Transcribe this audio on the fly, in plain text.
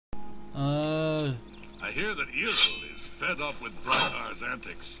I hear that Earl is fed up with Drakiah's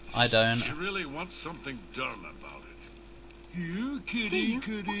antics. I don't. He really wants something done about it. Here, kitty,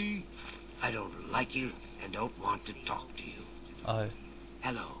 kitty. I don't like you and don't want to talk to you. Oh.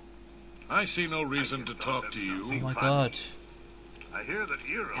 Hello. I see no reason to talk to you. Oh my god. I hear that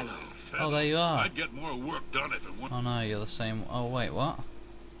Earl Hello. is fed Oh, there you are. I'd get more work done if it weren't. Oh no, you're the same. Oh wait, what?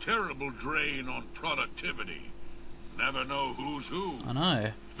 Terrible drain on productivity. Never know who's who. I know.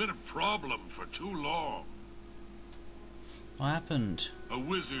 It's been a problem for too long. What happened? A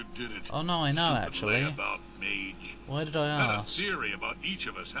wizard did it. Oh no, I know Stupid actually. layabout mage. Why did I Had a ask? theory about each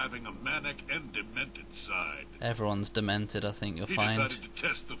of us having a manic and demented side. Everyone's demented, I think you'll He find. decided to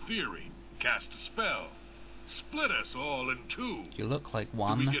test the theory, cast a spell, split us all in two. You look like Did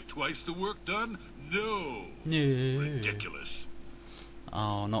one. we get twice the work done? No. No. Ridiculous.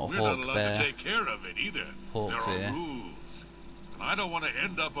 Oh, not We're not Hawk allowed Bear. to take care of it either. Hawk there Bear. are rules. And I don't want to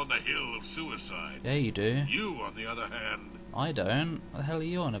end up on the hill of suicide. Yeah, you do. You, on the other hand, I don't. What the hell are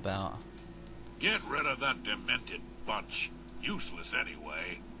you on about? get rid of that demented bunch. Useless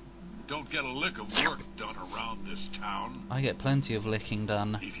anyway. Don't get a lick of work done around this town. I get plenty of licking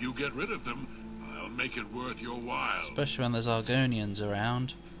done. If you get rid of them, I'll make it worth your while. Especially when there's Argonians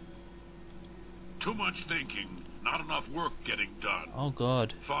around. Too much thinking, not enough work getting done. Oh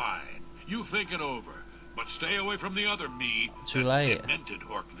god. Fine. You think it over. But stay away from the other me. Too that late. Demented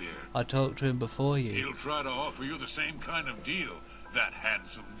Horkveer. I talked to him before you. He'll try to offer you the same kind of deal, that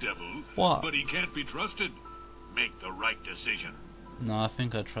handsome devil. What? But he can't be trusted. Make the right decision. No, I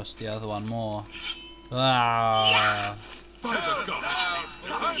think I trust the other one more. Ah.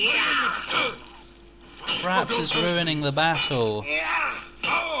 Fraps is ruining the battle.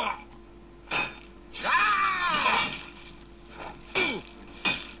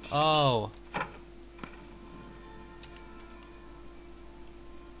 Oh.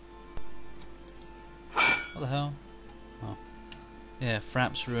 What the hell? Oh. Yeah,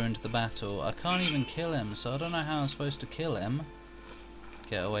 Fraps ruined the battle. I can't even kill him, so I don't know how I'm supposed to kill him.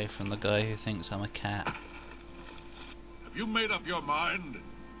 Get away from the guy who thinks I'm a cat. Have you made up your mind?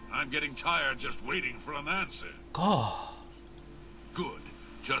 I'm getting tired just waiting for an answer. God. Good.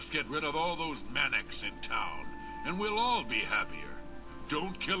 Just get rid of all those manics in town, and we'll all be happier.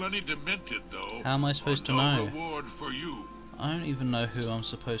 Don't kill any demented, though. How am I supposed to or no know? reward for you. I don't even know who I'm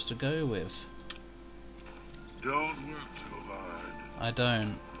supposed to go with. Don't work too hard. I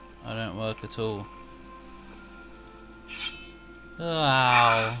don't. I don't work at all.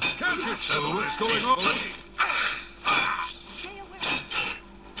 Ow. Catch yourself. What's going on?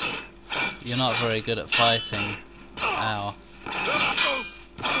 You're not very good at fighting. Ow.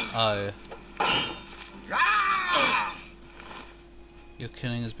 Oh. Your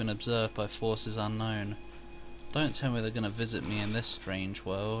killing has been observed by forces unknown. Don't tell me they're gonna visit me in this strange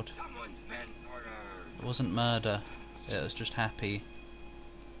world. It wasn't murder. It was just happy.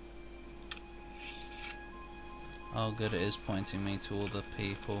 Oh good, it is pointing me to all the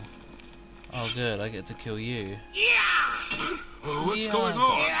people. Oh good, I get to kill you. Oh, what's Yeah. going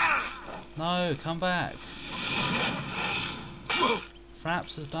on? No, come back.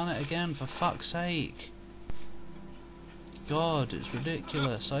 Fraps has done it again, for fuck's sake. God, it's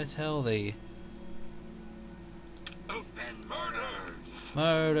ridiculous, I tell thee.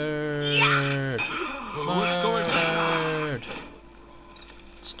 Murdered! What's going on? Murdered!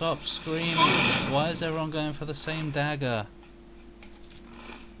 Stop screaming. Why is everyone going for the same dagger?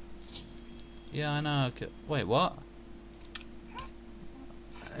 Yeah, I know. Wait, what?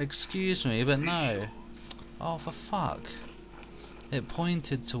 Excuse me, but no. Oh, for fuck. It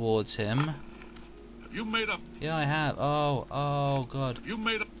pointed towards him. Have you made up? Yeah, I have. Oh god. Have you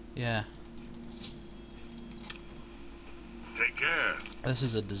made up? Yeah. Take care. This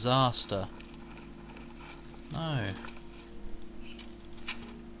is a disaster. No.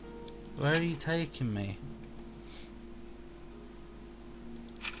 Where are you taking me?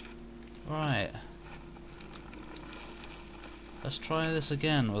 Right. Let's try this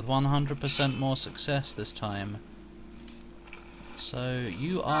again with 100% more success this time. So,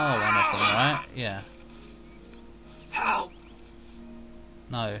 you are one of them, right? Yeah. Help!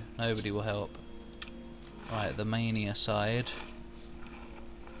 No, nobody will help. Right, the mania side.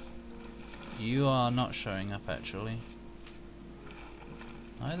 You are not showing up, actually.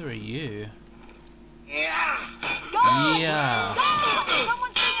 Neither are you. Yeah.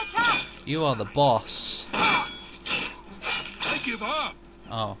 Someone's being attacked! You are the boss. I give up.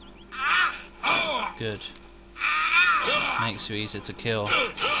 Oh. Good. Makes you easier to kill.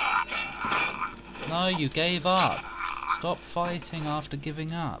 No, you gave up. Stop fighting after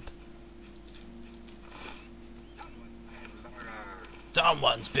giving up.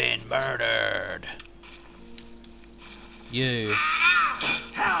 Someone's been murdered. You.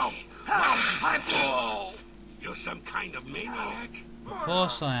 Help! Help! I fall! You're some kind of maniac? Of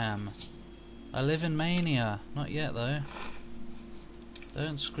course I am. I live in mania. Not yet, though.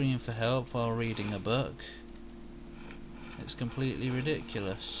 Don't scream for help while reading a book. It's completely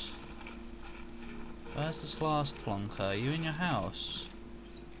ridiculous. Where's this last plonker? Are you in your house?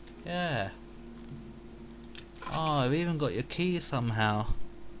 Yeah. Oh, I've even got your key somehow.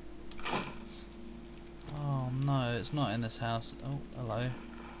 Oh no, it's not in this house. Oh, hello.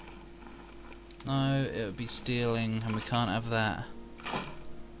 No, it would be stealing, and we can't have that.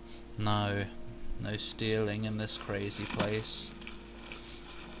 No. No stealing in this crazy place.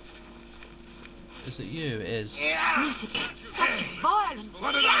 Is it you? It is. Such violence.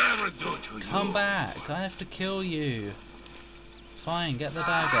 What did I ever do to you? Come back! I have to kill you. Fine, get the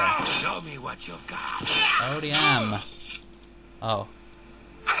dagger. Show me what you've got. I already am. Oh.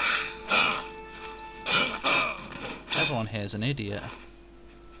 Everyone here's an idiot.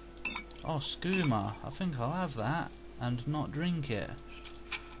 Oh, skooma. I think I'll have that and not drink it.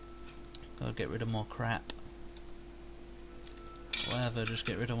 Gotta get rid of more crap. Whatever, just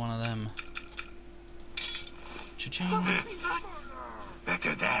get rid of one of them. Cha-ching.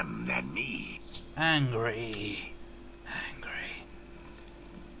 Better them than me. Angry. Angry.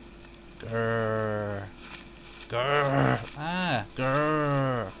 Grrr. Grrr. Ah,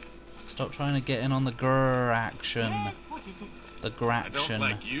 grrr. Stop trying to get in on the grrr action. Yes, what is it? The I graction.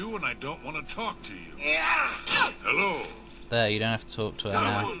 don't like you, and I don't want to talk to you. Hello. There, you don't have to talk to her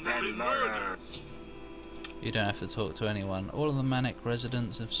now. Someone's been murdered. You don't have to talk to anyone. All of the manic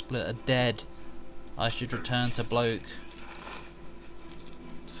residents have split are dead. I should return to bloke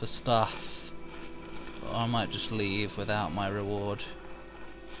for stuff. Or I might just leave without my reward.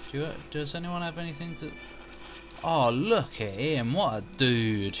 Does anyone have anything to... Oh, look at him. What a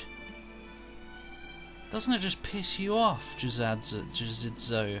dude. Doesn't it just piss you off,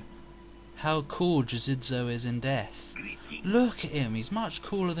 Jazidzo? How cool Jazidzo is in death. Look at him. He's much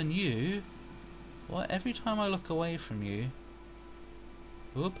cooler than you. What? Every time I look away from you...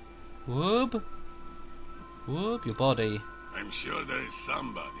 Whoop. Whoop. Whoop, your body. I'm sure there is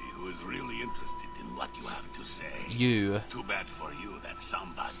somebody who is really interested in what you have to say. You. Too bad for you that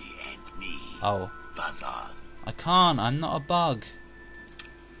somebody ain't me. Oh. Buzz off. I can't, I'm not a bug.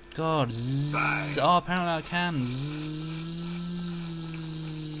 God, zzz. Oh, apparently I can. Zzz.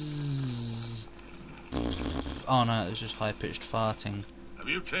 Oh no, it was just high-pitched farting. Have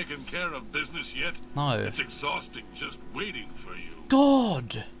you taken care of business yet? No. It's exhausting just waiting for you.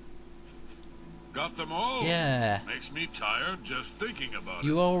 God! Got them all? Yeah. Makes me tired just thinking about it.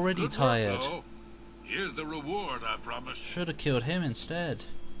 You are already Good work, tired. though. Here's the reward I promised. Should have killed him instead.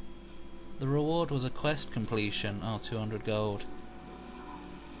 The reward was a quest completion. Oh, 200 gold.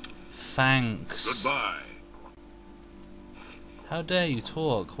 Thanks. Goodbye. How dare you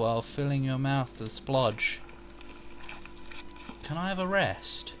talk while filling your mouth with splodge? Can I have a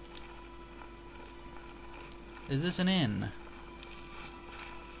rest? Is this an inn?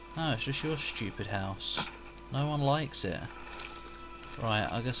 No, it's just your stupid house. No one likes it. Right,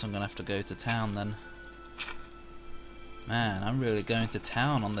 I guess I'm gonna have to go to town then. Man, I'm really going to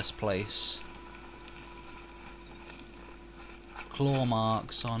town on this place. Claw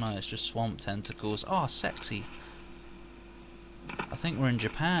marks. Oh no, it's just swamp tentacles. Oh, sexy. I think we're in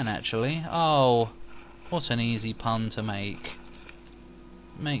Japan actually. Oh, what an easy pun to make.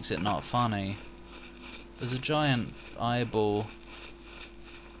 Makes it not funny. There's a giant eyeball.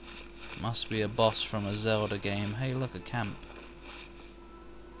 Must be a boss from a Zelda game. Hey, look, a camp.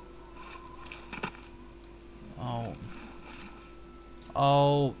 Oh.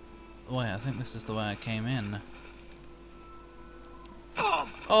 Oh. Wait, I think this is the way I came in.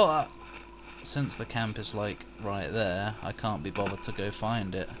 Oh! Since the camp is, like, right there, I can't be bothered to go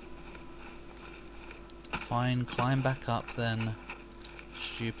find it. Fine, climb back up then.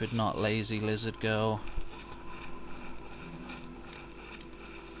 Stupid, not lazy lizard girl.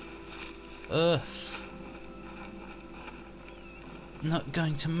 Earth. Not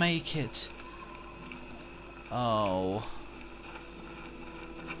going to make it. Oh.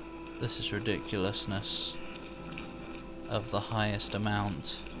 This is ridiculousness of the highest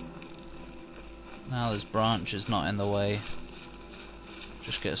amount. Now there's branches not in the way.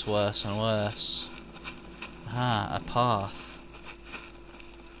 Just gets worse and worse. Ah, a path.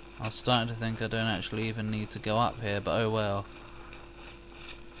 I was starting to think I don't actually even need to go up here, but oh well.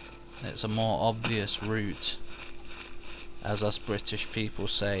 It's a more obvious route, as us British people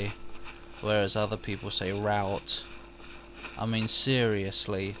say, whereas other people say route. I mean,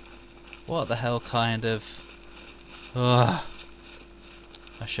 seriously, what the hell kind of... Ugh.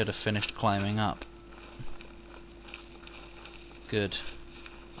 I should have finished climbing up. Good.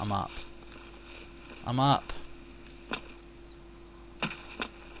 I'm up. I'm up.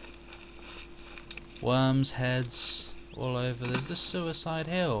 Worms' heads all over. There's this suicide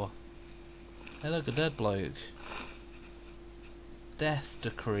hill. Hey, look, a dead bloke. Death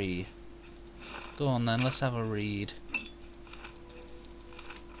decree. Go on then, let's have a read.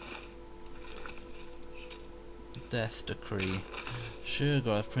 Death decree.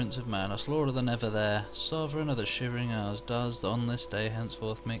 Shivering, Prince of Man, a slaughtered than ever there. Sovereign of the Shivering Isles, does on this day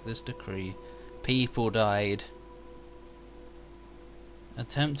henceforth make this decree. People died.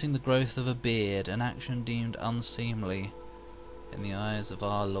 Attempting the growth of a beard, an action deemed unseemly in the eyes of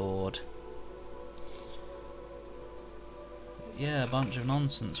our Lord. Yeah, a bunch of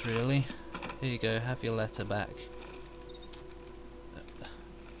nonsense really. Here you go, have your letter back.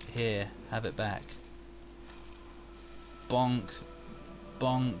 Here, have it back. Bonk.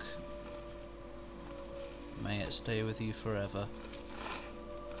 Bonk. May it stay with you forever.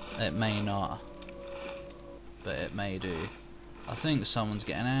 It may not, but it may do. I think someone's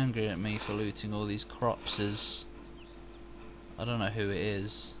getting angry at me for looting all these cropses. I don't know who it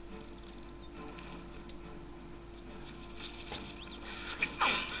is.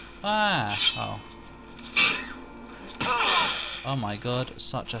 Ah! Oh. Oh my god,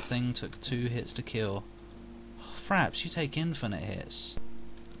 such a thing took 2 hits to kill. Oh, fraps, you take infinite hits.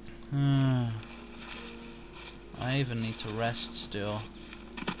 I even need to rest still.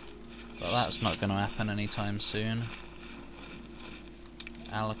 But that's not going to happen anytime soon.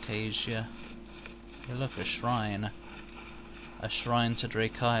 Alocasia. Hey look, a shrine. A shrine to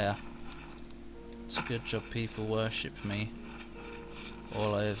Drakiah. It's a good job people worship me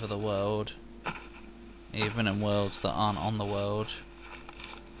all over the world, even in worlds that aren't on the world.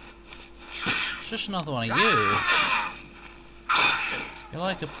 It's just another one of you. You're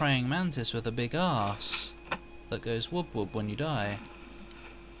like a praying mantis with a big arse that goes whoop whoop when you die.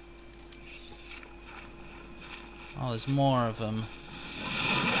 Oh, there's more of them.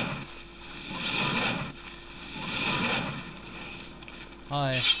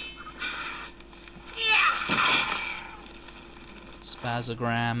 Hi.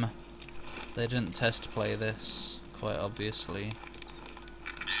 Spazogram. They didn't test play this, quite obviously.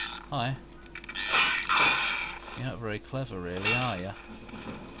 Hi. You're not very clever really, are you?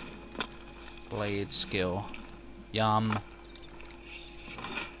 Blade skill. Yum.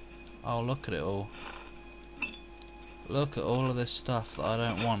 Oh, look at it all. Look at all of this stuff that I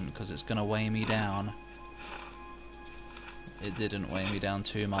don't want because it's going to weigh me down. It didn't weigh me down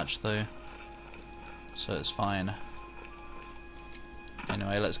too much though, so it's fine.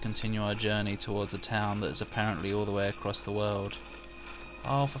 Anyway, let's continue our journey towards a town that is apparently all the way across the world.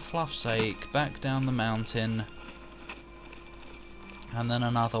 Oh, for fluff's sake, back down the mountain. And then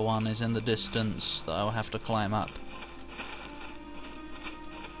another one is in the distance that I'll have to climb up.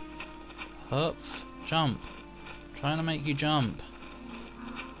 Hup, jump. Trying to make you jump.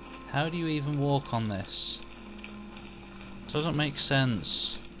 How do you even walk on this? Doesn't make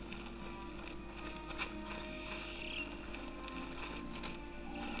sense.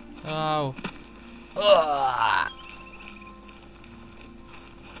 Oh. Ugh.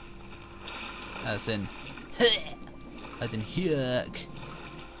 As in yuck.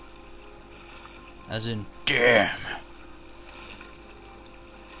 As in damn.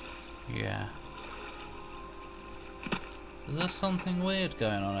 Yeah. Is there something weird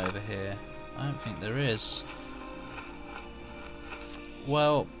going on over here? I don't think there is.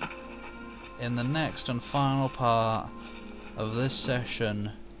 Well, in the next and final part of this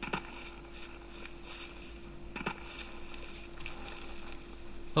session,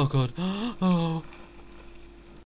 oh god, oh,